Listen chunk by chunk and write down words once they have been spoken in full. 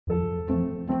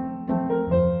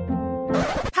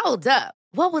Hold up.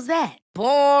 What was that?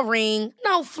 Boring.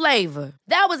 No flavor.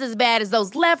 That was as bad as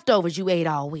those leftovers you ate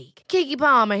all week. Keke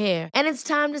Palmer here, and it's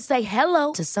time to say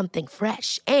hello to something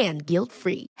fresh and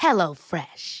guilt-free. Hello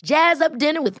Fresh. Jazz up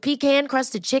dinner with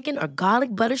pecan-crusted chicken or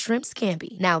garlic butter shrimp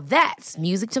scampi. Now that's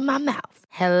music to my mouth.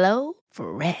 Hello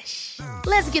Fresh.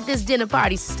 Let's get this dinner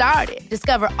party started.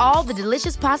 Discover all the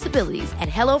delicious possibilities at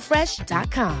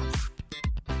hellofresh.com.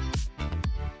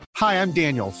 Hi, I'm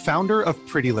Daniel, founder of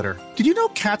Pretty Litter. Did you know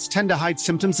cats tend to hide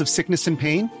symptoms of sickness and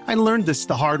pain? I learned this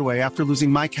the hard way after losing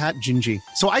my cat, Gingy.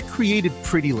 So I created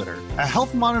Pretty Litter, a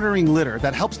health monitoring litter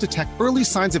that helps detect early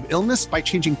signs of illness by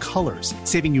changing colors,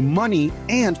 saving you money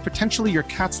and potentially your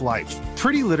cat's life.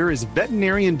 Pretty Litter is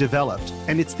veterinarian developed,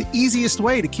 and it's the easiest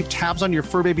way to keep tabs on your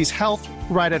fur baby's health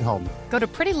right at home. Go to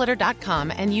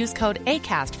prettylitter.com and use code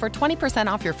ACAST for 20%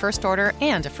 off your first order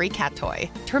and a free cat toy.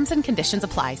 Terms and conditions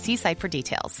apply. See site for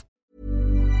details.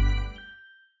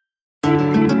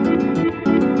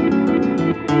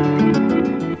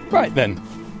 Right then,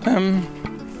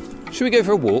 should we go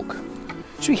for a walk?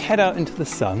 Should we head out into the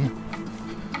sun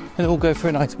and all go for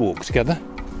a nice walk together?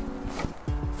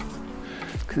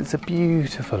 Because it's a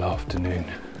beautiful afternoon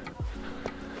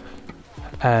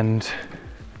and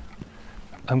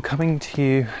I'm coming to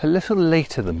you a little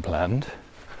later than planned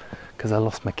because I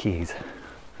lost my keys,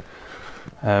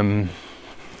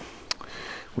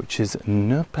 which is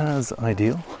ne pas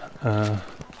ideal.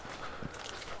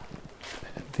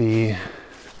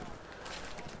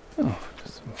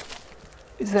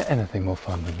 Is there anything more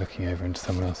fun than looking over into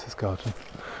someone else's garden?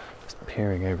 Just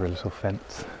peering over a little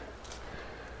fence.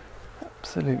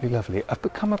 Absolutely lovely. I've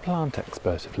become a plant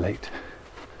expert of late.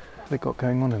 What have they got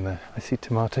going on in there? I see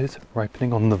tomatoes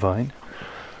ripening on the vine.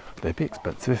 They'd be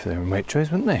expensive if they were in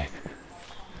Waitrose, wouldn't they?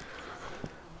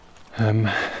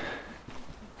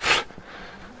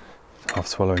 Half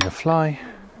swallowing a fly.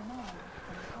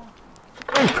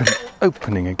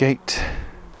 Opening a gate.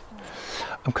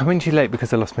 I'm coming to you late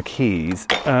because I lost my keys,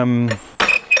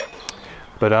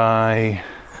 but I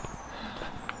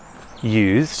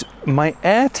used my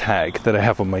AirTag that I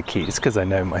have on my keys because I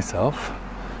know myself,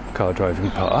 car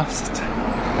driving past.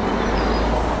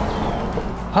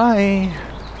 Hi!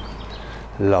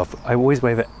 Love. I always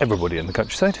wave at everybody in the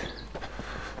countryside.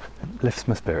 It lifts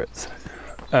my spirits.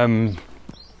 My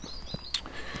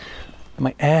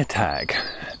AirTag.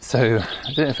 So,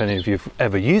 I don't know if any of you have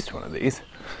ever used one of these,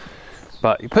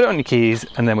 but you put it on your keys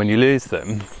and then when you lose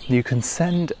them, you can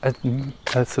send a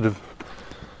sort of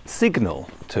signal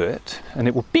to it and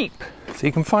it will beep so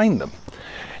you can find them.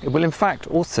 It will in fact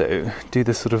also do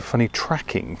this sort of funny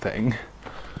tracking thing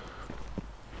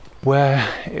where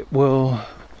it will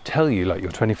tell you like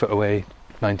you're 20 foot away,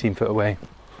 19 foot away.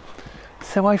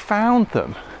 So I found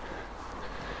them,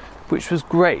 which was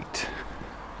great.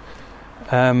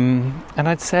 And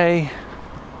I'd say,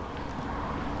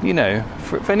 you know,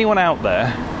 for anyone out there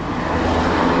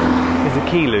is a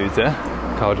key loser,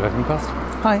 car driving past,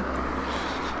 hi,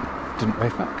 didn't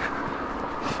wave back,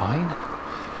 fine.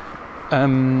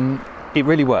 It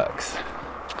really works.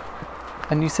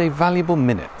 And you save valuable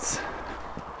minutes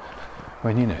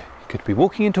when, you know, you could be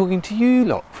walking and talking to you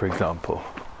lot, for example.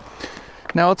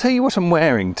 Now, I'll tell you what I'm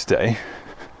wearing today,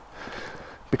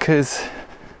 because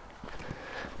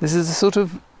this is a sort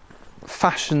of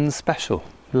fashion special,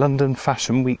 London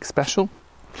Fashion Week special.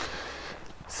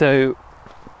 So,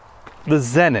 the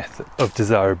zenith of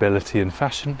desirability in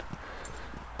fashion,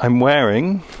 I'm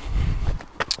wearing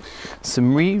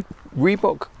some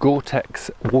Reebok Gore-Tex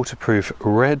waterproof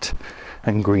red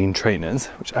and green trainers,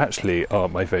 which actually are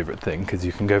my favourite thing because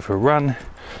you can go for a run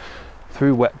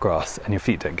through wet grass and your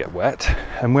feet don't get wet.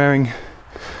 I'm wearing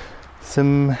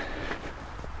some,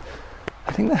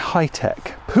 I think they're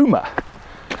high-tech Puma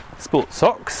sports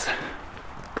socks.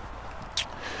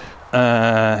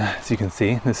 As you can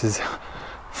see, this is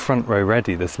front row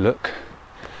ready, this look.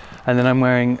 And then I'm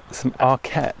wearing some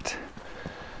Arquette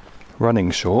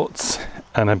running shorts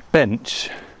and a bench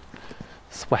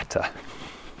sweater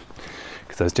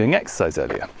because I was doing exercise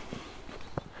earlier.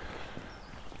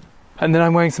 And then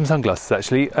I'm wearing some sunglasses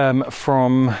actually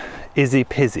from Izzy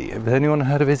Pizzy. Have anyone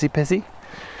heard of Izzy Pizzy?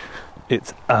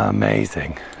 It's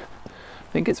amazing.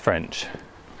 I think it's French.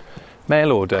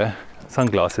 Mail order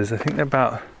sunglasses. I think they're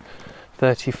about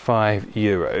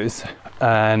 €35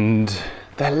 and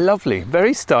they're lovely,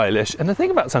 very stylish. And the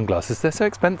thing about sunglasses, they're so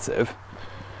expensive.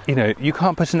 You know, you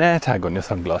can't put an AirTag on your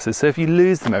sunglasses, so if you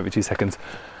lose them every 2 seconds,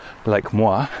 like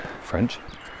moi, French,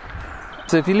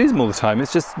 so if you lose them all the time,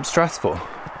 it's just stressful.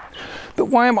 But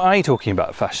why am I talking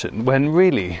about fashion when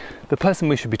really the person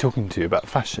we should be talking to about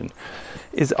fashion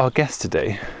is our guest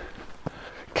today,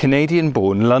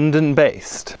 Canadian-born,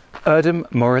 London-based, Erdem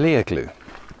Moralioglu.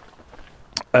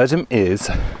 Erdem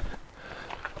is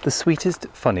the sweetest,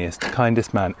 funniest,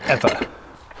 kindest man ever,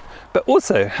 but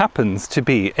also happens to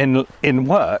be in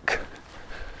work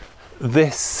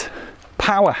this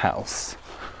powerhouse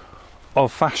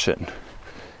of fashion.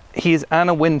 He is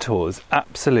Anna Wintour's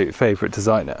absolute favourite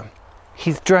designer.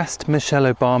 He's dressed Michelle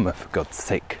Obama, for God's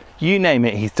sake. You name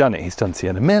it, he's done it. He's done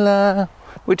Sienna Miller.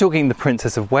 We're talking the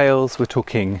Princess of Wales. We're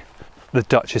talking the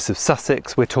Duchess of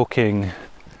Sussex. We're talking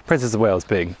Princess of Wales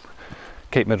being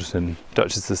Kate Middleton,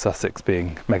 Duchess of Sussex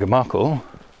being Meghan Markle.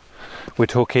 We're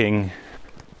talking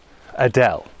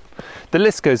Adele. The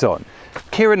list goes on.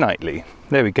 Keira Knightley.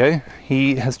 There we go.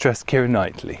 He has dressed Keira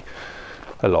Knightley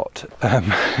a lot.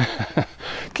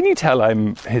 Can you tell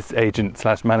I'm his agent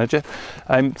 / manager?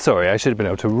 I'm sorry, I should have been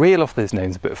able to reel off those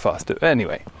names a bit faster.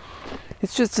 Anyway,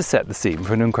 it's just to set the scene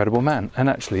for an incredible man. And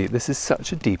actually, this is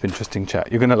such a deep, interesting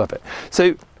chat. You're going to love it.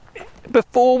 So,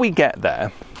 before we get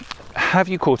there, have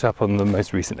you caught up on the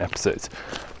most recent episodes?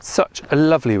 Such a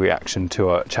lovely reaction to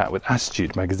our chat with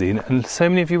Attitude magazine, and so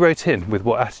many of you wrote in with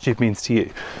what attitude means to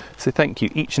you. So thank you,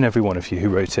 each and every one of you who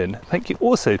wrote in. Thank you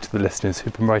also to the listeners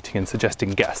who've been writing and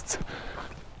suggesting guests.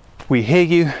 We hear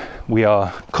you. We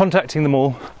are contacting them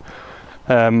all.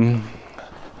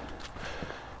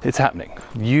 It's happening.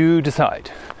 You decide.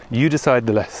 You decide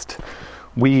the list.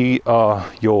 We are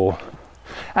your...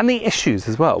 And the issues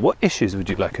as well. What issues would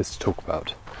you like us to talk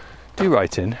about? Do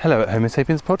write in.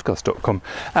 hello@homosapienspodcast.com,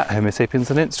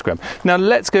 @homosapiens on Instagram. Now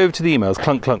let's go over to the emails.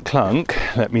 Clunk, clunk, clunk.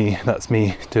 That's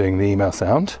me doing the email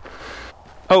sound.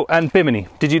 Oh, and Bimini.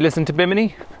 Did you listen to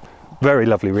Bimini? Very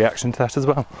lovely reaction to that as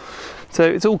well. So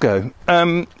it's all go.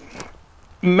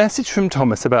 Message from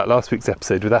Thomas about last week's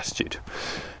episode with Attitude.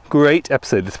 Great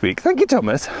episode this week. Thank you,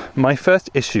 Thomas. My first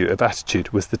issue of Attitude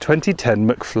was the 2010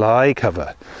 McFly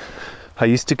cover. I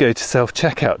used to go to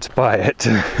self-checkout to buy it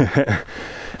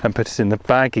and put it in the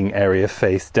bagging area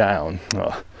face down.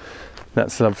 Oh,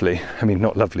 that's lovely. I mean,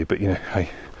 not lovely, but, you know,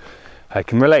 I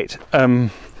can relate.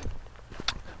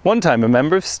 One time, a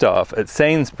member of staff at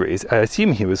Sainsbury's, I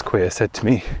assume he was queer, said to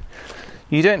me,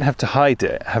 "You don't have to hide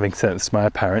it," having sensed my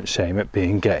apparent shame at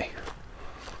being gay.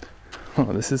 Oh,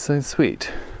 this is so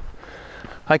sweet.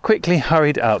 I quickly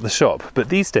hurried out the shop, but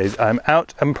these days I'm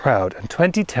out and proud, and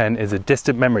 2010 is a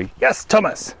distant memory. Yes,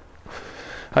 Thomas!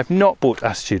 I've not bought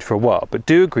Attitude for a while, but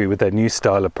do agree with their new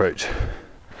style approach.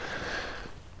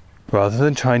 Rather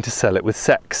than trying to sell it with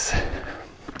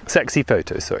sexy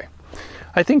photos, sorry.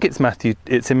 I think it's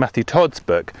in Matthew Todd's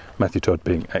book, Matthew Todd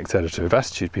being ex-editor of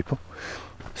Attitude, people,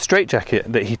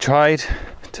 Straitjacket, that he tried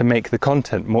to make the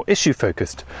content more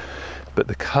issue-focused, but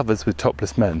the covers with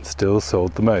topless men still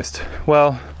sold the most.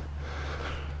 Well,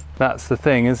 that's the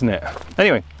thing, isn't it?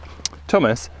 Anyway,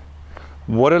 Thomas,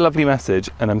 what a lovely message,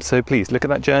 and I'm so pleased. Look at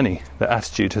that journey that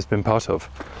Attitude has been part of.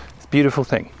 It's a beautiful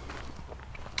thing.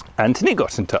 Anthony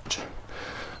got in touch.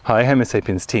 Hi, Homo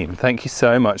Sapiens team. Thank you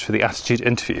so much for the Attitude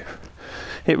interview.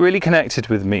 It really connected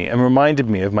with me and reminded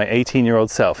me of my 18-year-old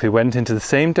self who went into the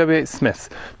same W.H. Smith's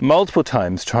multiple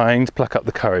times trying to pluck up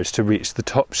the courage to reach the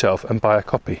top shelf and buy a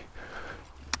copy.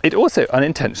 It also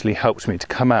unintentionally helped me to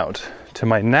come out to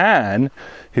my nan,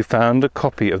 who found a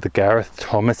copy of the Gareth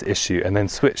Thomas issue and then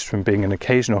switched from being an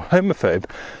occasional homophobe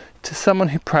to someone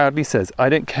who proudly says, "I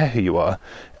don't care who you are,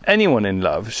 anyone in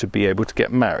love should be able to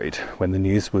get married," when the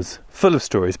news was full of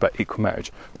stories about equal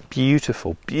marriage.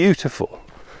 Beautiful, beautiful.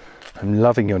 I'm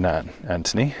loving your nan,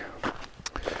 Anthony.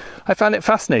 I found it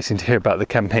fascinating to hear about the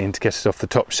campaign to get it off the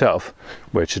top shelf,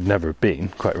 where it should never have been.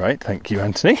 Quite right, thank you,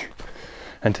 Anthony.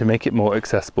 And to make it more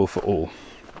accessible for all.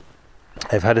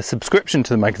 I've had a subscription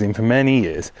to the magazine for many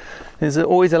years. It has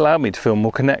always allowed me to feel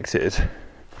more connected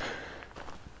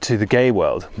to the gay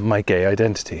world, my gay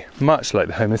identity, much like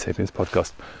the Homo Sapiens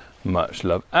podcast. Much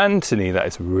love. Anthony, that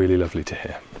is really lovely to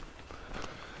hear.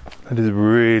 That is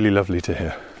really lovely to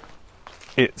hear.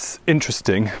 It's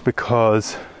interesting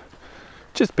because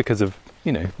of,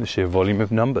 you know, the sheer volume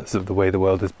of numbers of the way the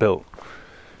world is built.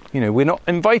 You know, we're not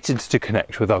invited to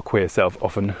connect with our queer self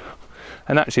often.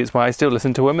 And actually, it's why I still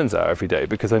listen to Women's Hour every day,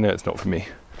 because I know it's not for me.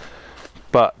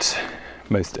 But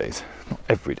most days, not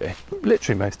every day,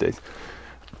 literally most days,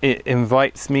 it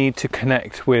invites me to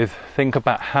connect with, think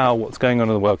about how what's going on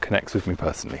in the world connects with me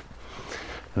personally.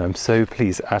 And I'm so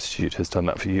pleased that Attitude has done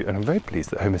that for you, and I'm very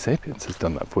pleased that Homo Sapiens has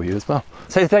done that for you as well.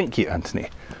 So thank you, Anthony.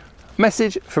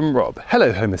 Message from Rob.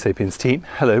 Hello, Homo Sapiens team.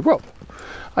 Hello, Rob.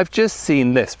 I've just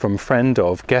seen this from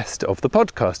guest of the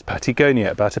podcast, Patty Gonia,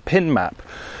 about a pin map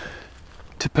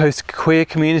to post queer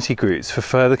community groups for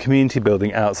further community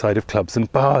building outside of clubs and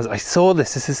bars. I saw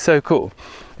this. This is so cool.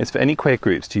 It's for any queer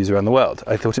groups to use around the world.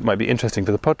 I thought it might be interesting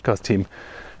for the podcast team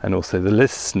and also the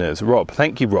listeners. Rob,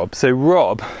 thank you, Rob. So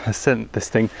Rob has sent this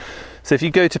thing. So if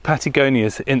you go to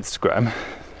Patagonia's Instagram,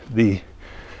 the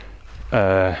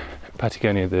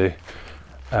Patagonia, the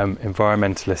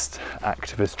environmentalist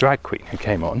activist drag queen who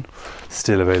came on,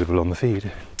 still available on the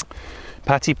feed.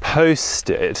 Patty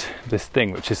posted this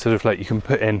thing which is sort of like you can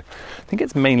put in, I think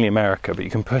it's mainly America, but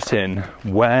you can put in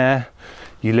where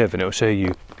you live and it'll show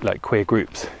you like queer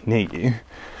groups near you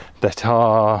that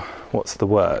are, what's the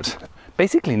word,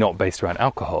 basically not based around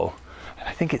alcohol. And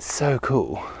I think it's so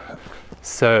cool.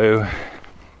 So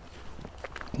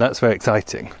that's very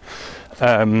exciting.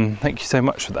 Thank you so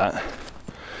much for that.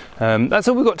 That's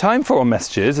all we've got time for on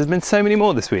messages. There's been so many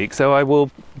more this week, so I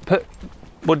will put,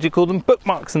 what do you call them?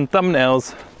 Bookmarks and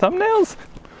thumbnails. Thumbnails?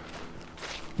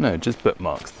 No, just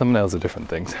bookmarks. Thumbnails are different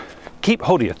things. Keep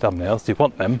hold of your thumbnails, do you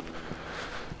want them?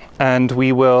 And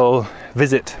we will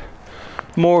visit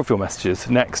more of your messages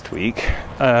next week,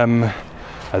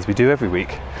 as we do every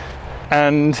week.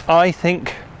 And I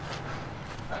think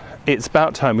it's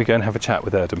about time we go and have a chat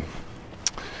with Erdem.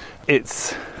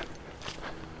 It's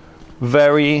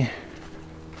very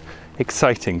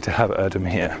exciting to have Erdem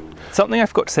here. Something I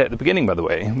forgot to say at the beginning, by the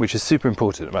way, which is super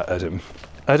important about Erdem.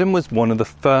 Erdem was one of the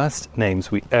first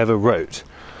names we ever wrote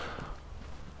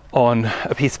on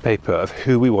a piece of paper of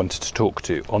who we wanted to talk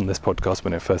to on this podcast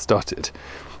when it first started.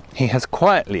 He has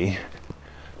quietly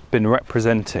been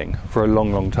representing for a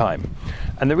long, long time.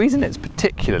 And the reason it's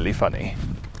particularly funny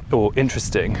or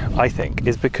interesting, I think,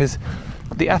 is because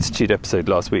the Attitude episode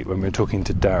last week when we were talking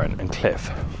to Darren and Cliff,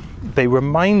 they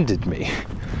reminded me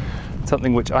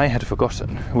something which I had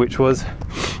forgotten, which was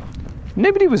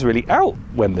nobody was really out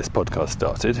when this podcast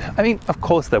started. I mean, of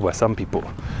course there were some people,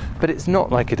 but it's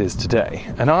not like it is today.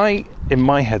 And I, in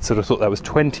my head, sort of thought that was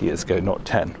 20 years ago, not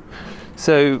 10.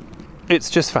 So it's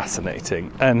just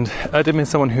fascinating. And Erdem is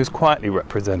someone who's quietly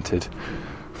represented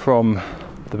from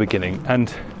the beginning.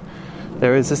 And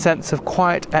there is a sense of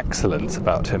quiet excellence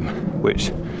about him, which,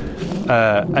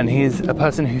 and he is a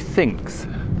person who thinks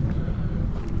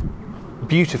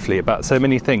beautifully about so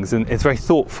many things and is very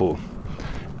thoughtful.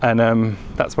 And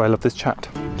that's why I love this chat.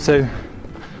 So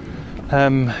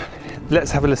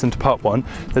let's have a listen to part one.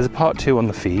 There's a part two on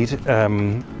the feed.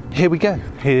 Here we go.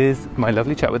 Here's my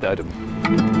lovely chat with Erdem.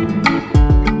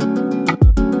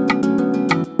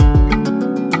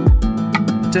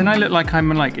 Don't I look like I'm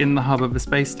like in the hub of a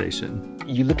space station?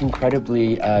 You look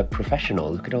incredibly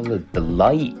professional. Look at all the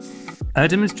lights.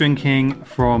 Erdem is drinking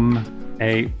from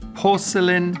a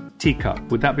porcelain teacup.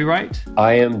 Would that be right?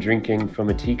 I am drinking from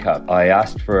a teacup. I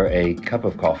asked for a cup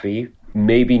of coffee.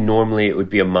 Maybe normally it would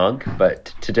be a mug,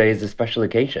 but today is a special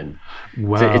occasion.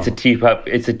 Wow. It's a teacup.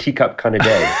 It's a teacup kind of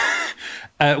day.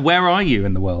 Where are you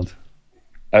in the world?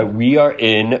 We are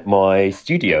in my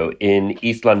studio in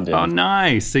East London. Oh,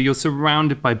 nice. So you're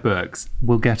surrounded by books.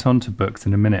 We'll get on to books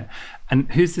in a minute. And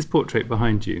who's this portrait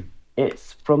behind you?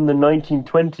 It's from the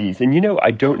 1920s. And you know,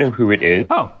 I don't know who it is.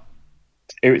 Oh.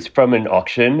 It's from an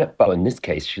auction. But in this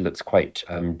case, she looks quite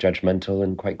judgmental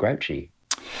and quite grouchy.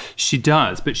 She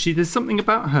does. But there's something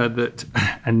about her that,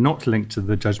 and not linked to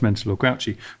the judgmental or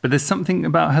grouchy, but there's something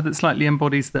about her that slightly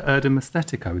embodies the Erdem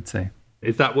aesthetic, I would say.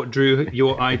 Is that what drew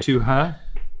your eye to her?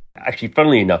 Actually,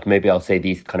 funnily enough, maybe I'll say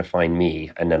these kind of find me,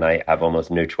 and then I have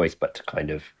almost no choice but to kind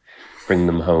of bring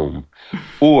them home.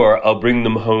 Or I'll bring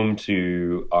them home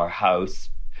to our house,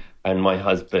 and my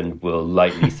husband will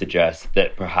lightly suggest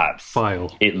that perhaps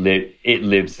it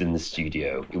lives in the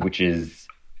studio, which is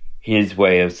his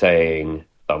way of saying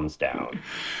thumbs down.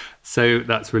 So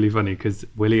that's really funny because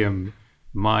William,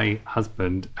 my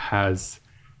husband, has...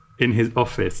 in his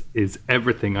office is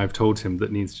everything I've told him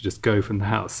that needs to just go from the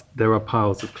house. There are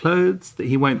piles of clothes that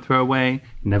he won't throw away,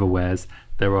 never wears.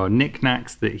 There are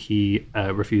knickknacks that he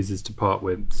refuses to part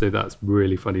with. So that's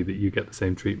really funny that you get the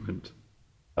same treatment.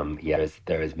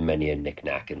 There is many a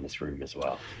knickknack in this room as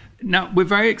well. Now, we're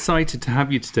very excited to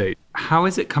have you today. How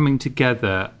is it coming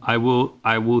together? I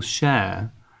will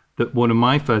share that one of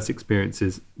my first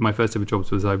experiences, my first ever jobs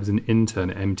was I was an intern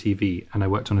at MTV and I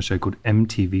worked on a show called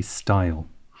MTV Style.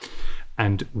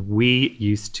 And we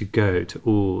used to go to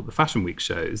all the Fashion Week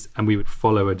shows and we would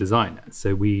follow a designer.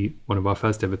 So one of our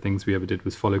first ever things we ever did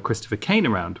was follow Christopher Kane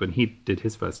around when he did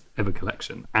his first ever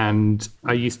collection. And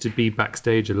I used to be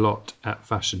backstage a lot at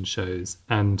fashion shows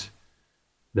and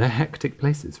they're hectic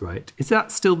places, right? Is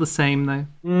that still the same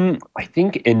though? I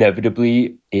think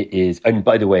inevitably it is. And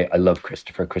by the way, I love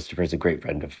Christopher. Christopher is a great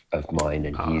friend of mine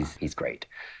and he's great.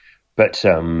 But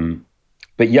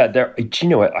yeah, do you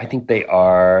know what? I think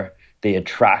they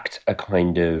attract a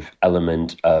kind of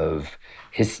element of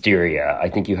hysteria. I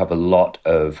think you have a lot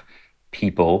of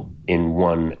people in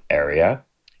one area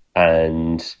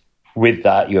And with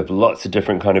that, you have lots of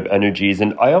different kind of energies.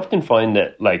 And I often find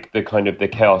that like the kind of the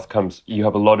chaos comes, you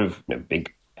have a lot of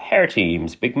big hair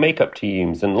teams, big makeup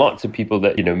teams, and lots of people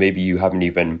that, maybe you haven't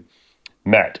even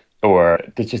met, or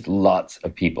there's just lots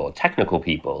of people, technical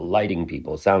people, lighting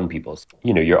people, sound people.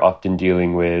 You're often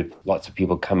dealing with lots of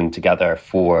people coming together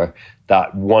for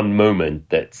that one moment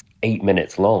that's 8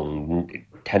 minutes long,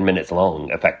 10 minutes long,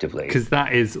 effectively. Because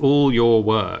that is all your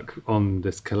work on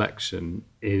this collection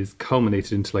is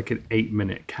culminated into like an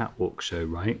 8-minute catwalk show,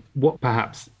 right? What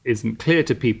perhaps isn't clear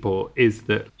to people is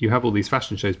that you have all these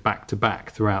fashion shows back to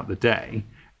back throughout the day.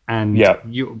 And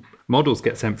your models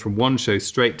get sent from one show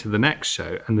straight to the next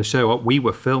show. And the show we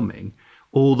were filming,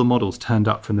 all the models turned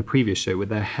up from the previous show with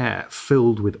their hair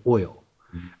filled with oil.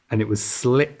 And it was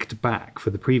slicked back for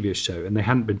the previous show. And they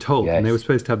hadn't been told. Yes. And they were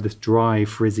supposed to have this dry,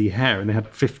 frizzy hair. And they had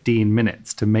 15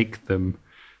 minutes to make them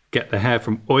get the hair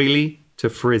from oily to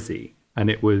frizzy. And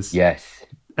it was... Yes.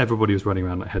 Everybody was running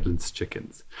around like headless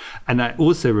chickens. And I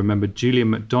also remember Julia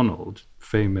McDonald,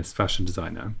 famous fashion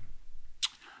designer.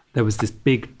 There was this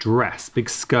big dress, big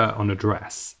skirt on a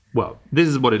dress. Well, this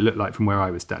is what it looked like from where I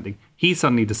was standing. He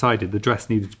suddenly decided the dress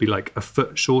needed to be like a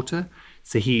foot shorter.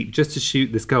 So he, just to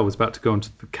shoot, this girl was about to go onto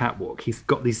the catwalk. He's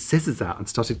got these scissors out and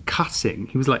started cutting.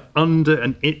 He was like under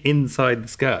and inside the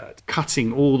skirt,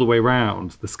 cutting all the way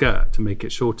around the skirt to make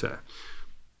it shorter.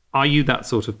 Are you that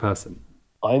sort of person?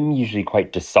 I'm usually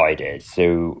quite decided.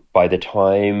 So by the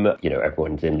time,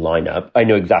 everyone's in lineup, I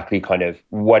know exactly kind of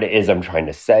what it is I'm trying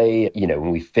to say.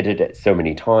 When we fitted it so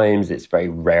many times, it's very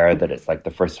rare that it's like the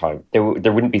first time. There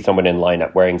wouldn't be someone in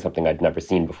lineup wearing something I'd never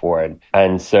seen before.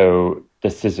 And so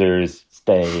the scissors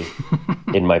stay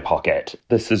in my pocket.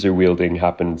 The scissor wielding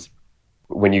happens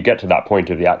when you get to that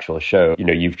point of the actual show.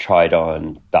 You've tried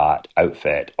on that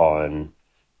outfit on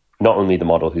not only the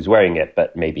model who's wearing it,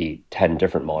 but maybe 10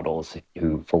 different models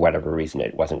who, for whatever reason,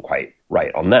 it wasn't quite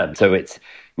right on them. So it's,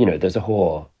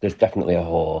 there's definitely a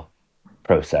whole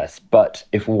process. But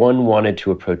if one wanted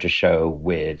to approach a show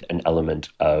with an element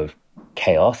of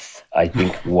chaos, I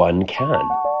think one can.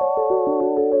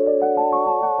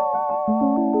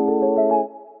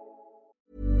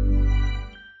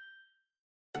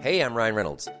 Hey, I'm Ryan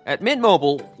Reynolds. At Mint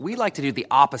Mobile, we like to do the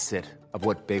opposite of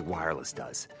what Big Wireless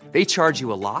does. They charge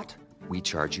you a lot, we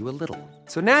charge you a little.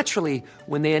 So naturally,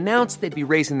 when they announced they'd be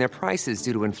raising their prices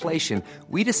due to inflation,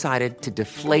 we decided to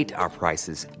deflate our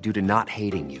prices due to not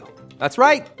hating you. That's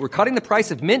right. We're cutting the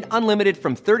price of Mint Unlimited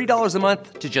from $30 a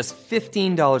month to just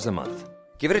 $15 a month.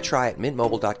 Give it a try at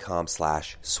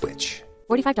mintmobile.com/switch.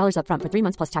 $45 up front for 3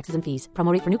 months plus taxes and fees.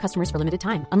 Promo rate for new customers for limited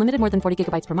time. Unlimited more than 40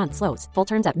 gigabytes per month. Slows full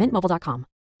terms at mintmobile.com.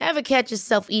 Ever catch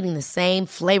yourself eating the same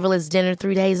flavorless dinner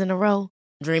 3 days in a row?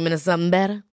 Dreaming of something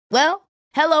better? Well,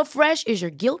 HelloFresh is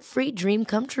your guilt-free dream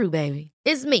come true, baby.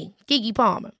 It's me, Keke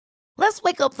Palmer. Let's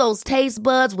wake up those taste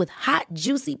buds with hot,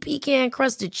 juicy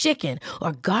pecan-crusted chicken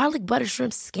or garlic butter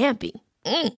shrimp scampi.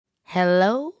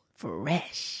 Hello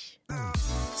Fresh.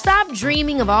 Stop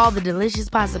dreaming of all the delicious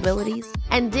possibilities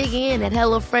and dig in at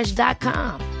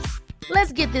HelloFresh.com.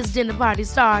 Let's get this dinner party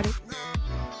started.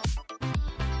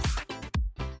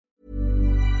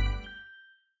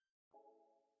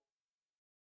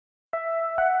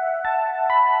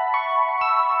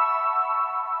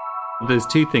 There's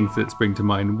two things that spring to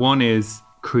mind. One is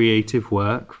creative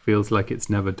work feels like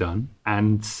it's never done.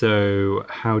 And so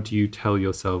how do you tell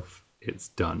yourself it's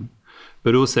done?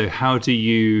 But also, how do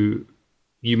you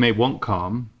may want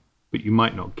calm, but you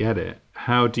might not get it.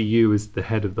 How do you, as the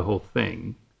head of the whole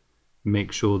thing,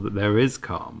 make sure that there is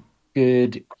calm?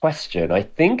 Good question. I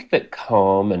think that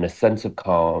calm and a sense of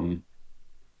calm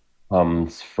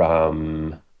comes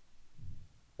from,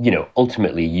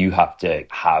 ultimately you have to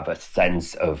have a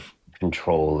sense of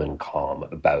control and calm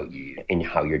about you in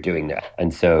how you're doing that.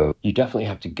 And so you definitely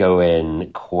have to go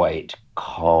in quite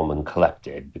calm and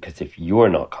collected, because if you're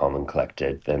not calm and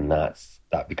collected, then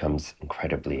that becomes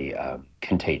incredibly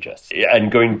contagious.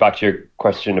 And going back to your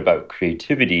question about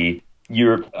creativity,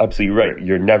 you're absolutely right.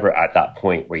 You're never at that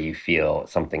point where you feel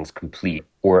something's complete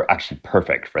or actually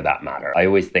perfect for that matter. I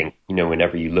always think,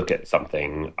 whenever you look at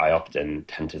something, I often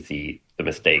tend to see the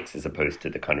mistakes as opposed to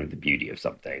the kind of the beauty of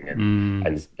something.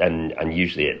 And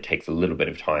usually it takes a little bit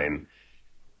of time,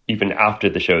 even after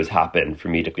the show's happened, for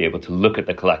me to be able to look at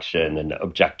the collection and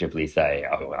objectively say,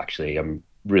 oh, actually, I'm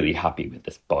really happy with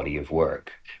this body of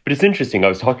work. But it's interesting. I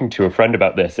was talking to a friend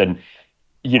about this, and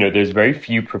there's very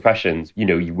few professions,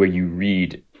 where you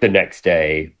read the next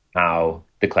day how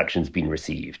the collection's been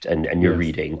received, and you're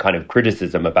reading kind of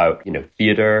criticism about,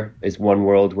 theater is one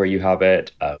world where you have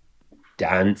it,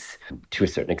 dance, to a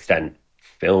certain extent,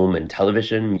 film and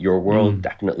television, your world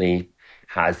definitely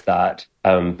has that.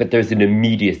 But there's an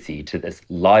immediacy to this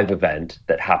live event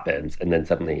that happens, and then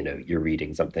suddenly, you're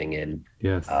reading something in,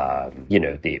 Yes.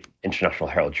 the International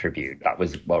Herald Tribune. That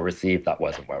was well received, that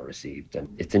wasn't well received. And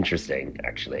it's interesting,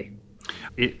 actually.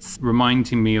 It's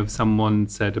reminding me of someone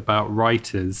said about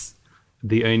writers,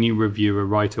 the only review a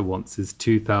writer wants is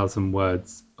 2,000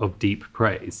 words of deep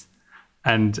praise.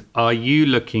 And are you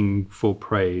looking for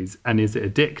praise, and is it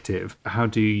addictive? How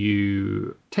do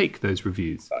you take those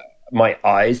reviews? My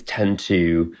eyes tend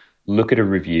to look at a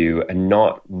review and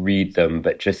not read them,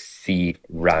 but just see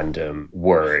random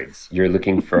words. You're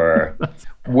looking for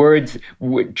words,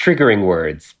 triggering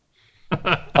words,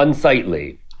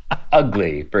 unsightly,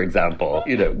 ugly, for example,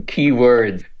 key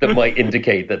words that might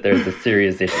indicate that there's a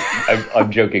serious issue.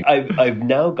 I'm joking. I've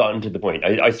now gotten to the point.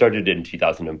 I started in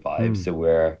 2005, so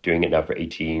we're doing it now for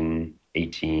 18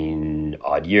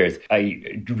 odd years. I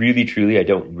really, truly, I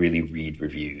don't really read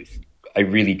reviews. I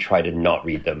really try to not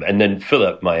read them. And then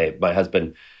Philip, my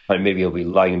husband, maybe he'll be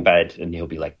lying in bed and he'll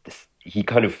be like this. He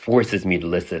kind of forces me to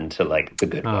listen to like the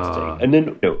good posting. And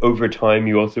then over time,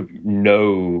 you also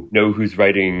know who's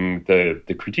writing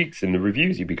the critiques and the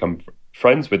reviews. You become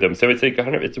friends with them. So it's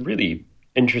it's a really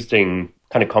interesting,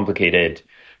 kind of complicated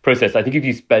process. I think if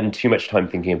you spend too much time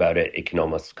thinking about it, it can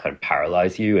almost kind of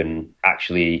paralyze you. And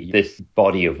actually, this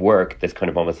body of work, this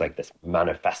kind of almost like this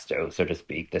manifesto, so to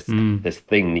speak, this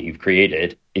thing that you've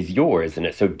created is yours, and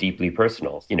it's so deeply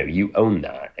personal. You own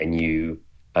that,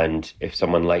 and if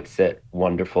someone likes it,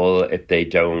 wonderful. If they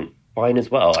don't, fine as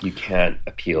well. You can't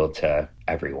appeal to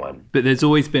everyone. But there's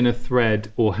always been a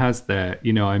thread, or has there?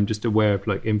 I'm just aware of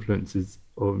like influences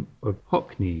of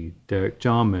Hockney, Derek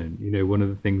Jarman. One of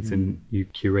the things you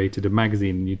curated a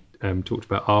magazine, you talked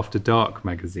about After Dark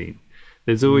magazine.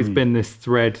 There's always been this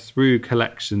thread through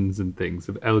collections and things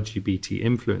of LGBT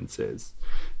influences.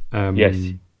 Yes.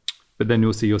 But then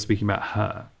also you're speaking about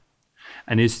her.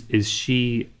 And is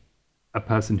she a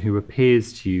person who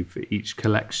appears to you for each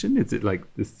collection? Is it like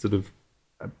this sort of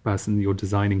a person you're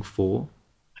designing for?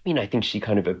 I think she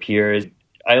kind of appears.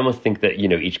 I almost think that,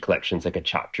 each collection's like a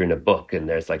chapter in a book, and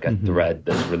there's like a thread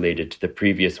that's related to the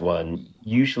previous one.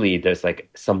 Usually there's like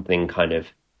something kind of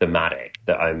thematic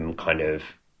that I'm kind of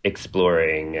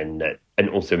exploring, and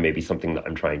also maybe something that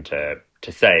I'm trying to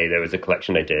say. There was a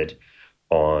collection I did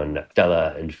on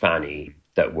Stella and Fanny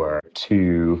that were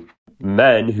two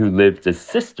men who lived as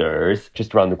sisters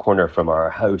just around the corner from our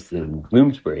house in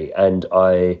Bloomsbury, and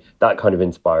that kind of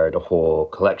inspired a whole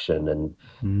collection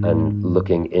and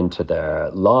looking into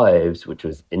their lives, which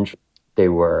was interesting. They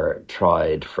were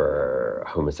tried for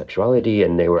homosexuality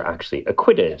and they were actually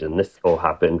acquitted, and this all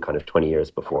happened kind of 20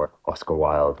 years before Oscar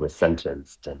Wilde was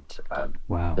sentenced. And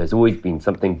wow. There's always been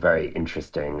something very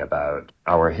interesting about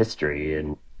our history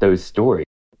and those stories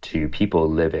to people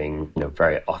living,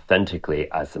 very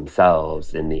authentically as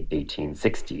themselves in the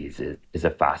 1860s is a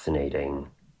fascinating,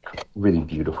 really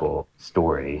beautiful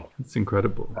story. It's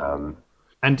incredible.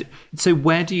 And so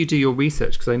where do you do your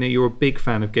research? Because I know you're a big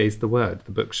fan of Gaze the Word,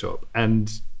 the bookshop.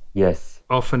 And yes,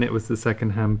 often it was the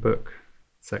secondhand book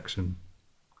section.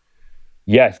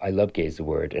 Yes, I love Gaze the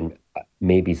Word. And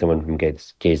maybe someone from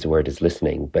Gaze the Word is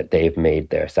listening, but they've made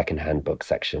their secondhand book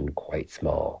section quite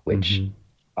small, which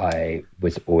I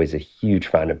was always a huge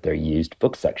fan of their used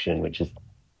book section, which is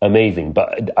amazing.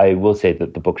 But I will say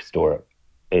that the bookstore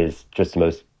is just the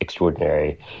most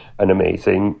extraordinary and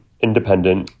amazing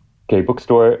independent gay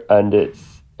bookstore, and it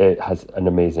has an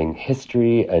amazing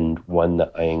history, and one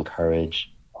that I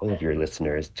encourage all of your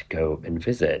listeners to go and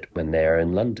visit when they're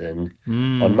in London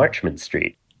on Marchmont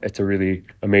Street. It's a really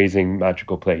amazing,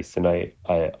 magical place, and I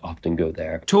often go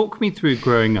there. Talk me through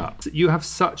growing up. You have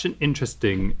such an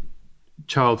interesting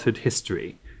childhood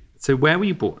history. So where were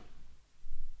you born?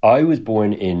 I was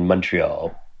born in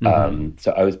Montreal.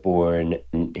 So I was born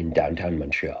in downtown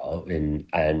Montreal,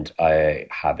 and I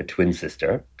have a twin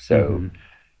sister. So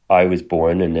I was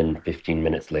born, and then 15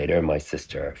 minutes later, my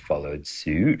sister followed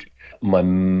suit. My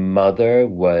mother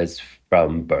was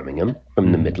from Birmingham,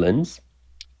 from the Midlands,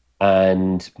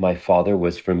 and my father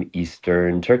was from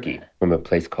Eastern Turkey, from a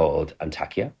place called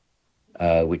Antakya,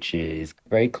 which is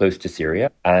very close to Syria.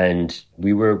 And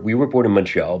we were born in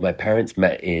Montreal. My parents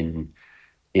met in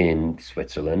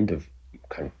Switzerland,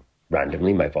 kind of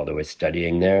randomly. My father was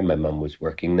studying there, my mum was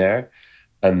working there,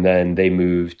 and then they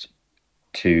moved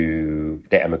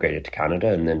they emigrated to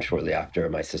Canada. And then shortly after,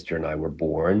 my sister and I were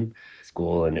born,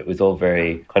 school, and it was all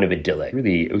very kind of idyllic.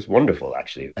 Really, it was wonderful,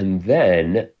 actually. And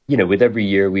then, with every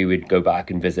year, we would go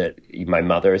back and visit my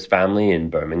mother's family in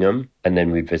Birmingham. And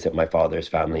then we'd visit my father's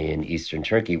family in Eastern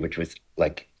Turkey, which was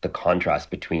like the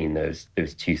contrast between those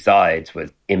two sides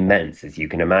was immense, as you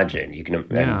can imagine.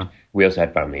 And we also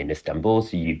had family in Istanbul,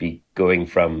 so you'd be going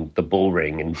from the bull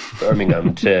ring in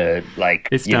Birmingham to like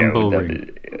Istanbul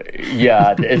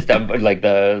Istanbul, like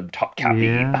the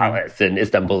Topkapi Palace in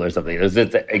Istanbul or something. It was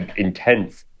just an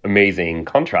intense, amazing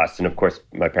contrast. And of course,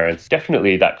 my parents,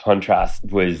 definitely that contrast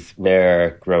was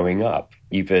there growing up.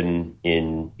 Even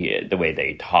in the way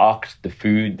they talked, the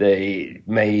food they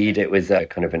made, it was a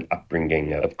kind of an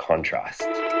upbringing of contrast.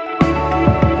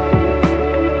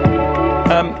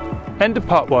 End of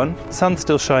part one. Sun's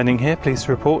still shining here, pleased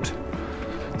to report.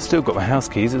 Still got my house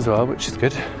keys as well, which is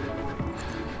good.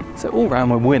 So all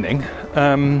round we're winning.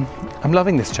 I'm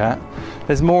loving this chat.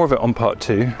 There's more of it on part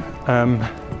two. I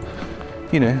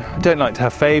don't like to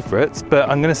have favourites, but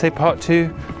I'm going to say part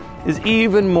two is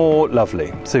even more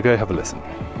lovely. So go have a listen.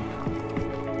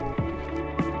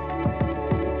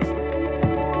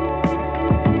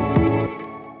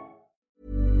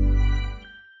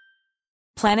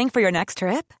 Planning for your next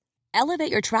trip?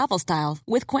 Elevate your travel style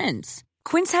with Quince.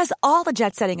 Quince has all the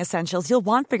jet-setting essentials you'll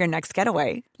want for your next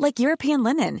getaway, like European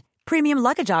linen, premium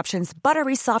luggage options,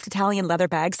 buttery soft Italian leather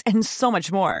bags, and so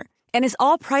much more. And is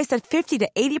all priced at 50 to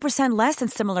 80% less than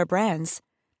similar brands.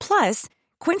 Plus,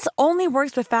 Quince only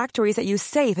works with factories that use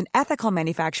safe and ethical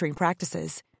manufacturing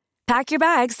practices. Pack your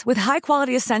bags with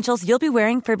high-quality essentials you'll be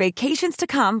wearing for vacations to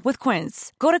come with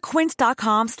Quince. Go to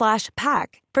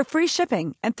quince.com/pack for free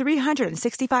shipping and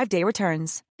 365-day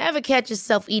returns. Ever catch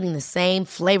yourself eating the same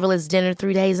flavorless dinner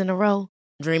 3 days in a row?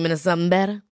 Dreaming of something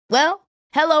better? Well,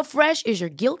 HelloFresh is your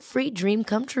guilt-free dream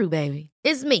come true, baby.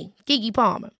 It's me, Keke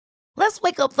Palmer. Let's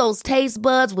wake up those taste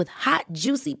buds with hot,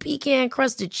 juicy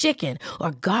pecan-crusted chicken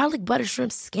or garlic butter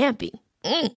shrimp scampi.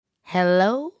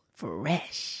 Hello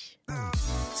Fresh.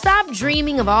 Stop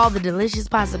dreaming of all the delicious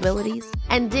possibilities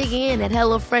and dig in at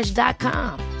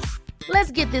HelloFresh.com.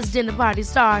 Let's get this dinner party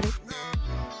started.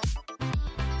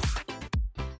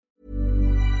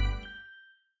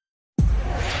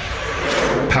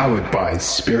 Powered by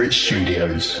Spirit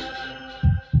Studios.